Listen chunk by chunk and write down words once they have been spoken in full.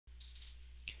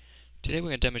Today we're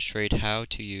going to demonstrate how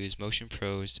to use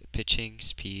MotionPro's pitching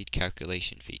speed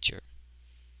calculation feature.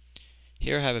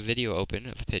 Here I have a video open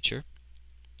of a pitcher.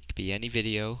 It could be any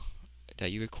video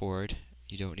that you record.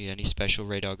 You don't need any special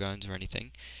radar guns or anything.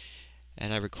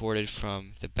 And I recorded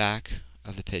from the back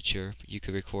of the pitcher. You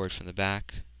could record from the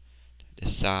back, the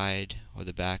side, or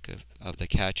the back of the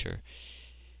catcher.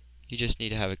 You just need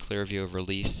to have a clear view of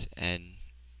release and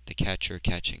the catcher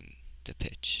catching the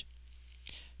pitch.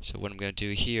 So what I'm going to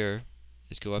do here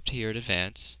is go up to here at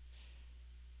Advance,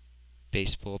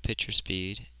 Baseball Pitcher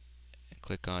Speed, and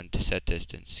click on to set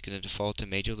distance. It's going to default to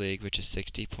Major League, which is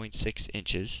 60.6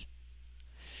 inches.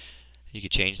 You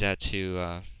could change that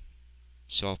to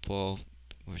softball,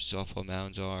 where softball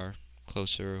mounds are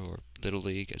closer, or Little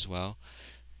League as well.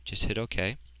 Just hit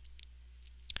OK.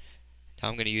 Now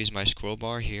I'm going to use my scroll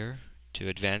bar here to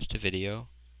advance the video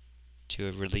to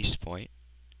a release point,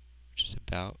 which is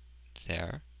about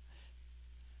there.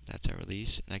 That's our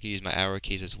release. And I can use my arrow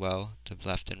keys as well, to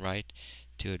left and right,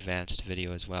 to advance the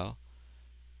video as well.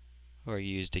 Or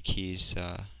use the keys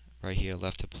right here,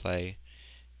 left to play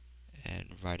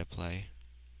and right to play,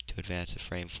 to advance the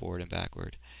frame forward and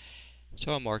backward.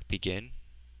 So I'll mark begin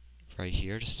right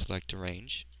here to select the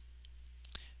range.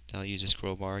 Then I'll use the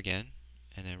scroll bar again,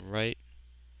 and then right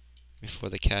before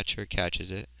the catcher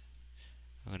catches it,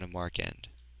 I'm going to mark end.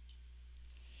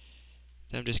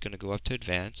 Then I'm just going to go up to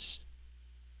Advance,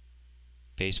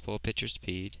 Baseball Pitcher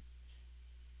Speed,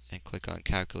 and click on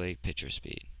Calculate Pitcher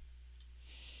Speed.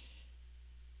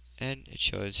 And it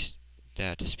shows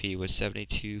that the speed was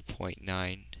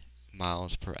 72.9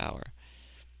 miles per hour.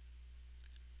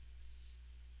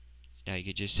 Now you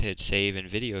could just hit save in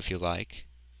video if you like,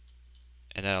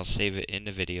 and that'll save it in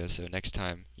the video, so next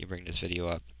time you bring this video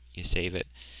up, you save it,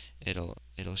 it'll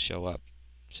show up,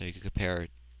 so you can compare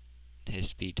his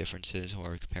speed differences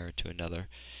or compare it to another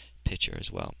pitcher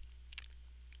as well.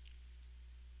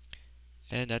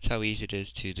 And that's how easy it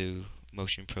is to do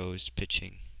MotionPro's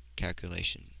pitching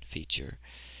calculation feature.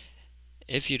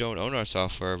 If you don't own our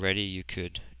software already, you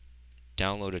could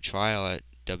download a trial at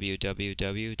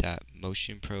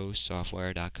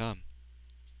www.motionprosoftware.com.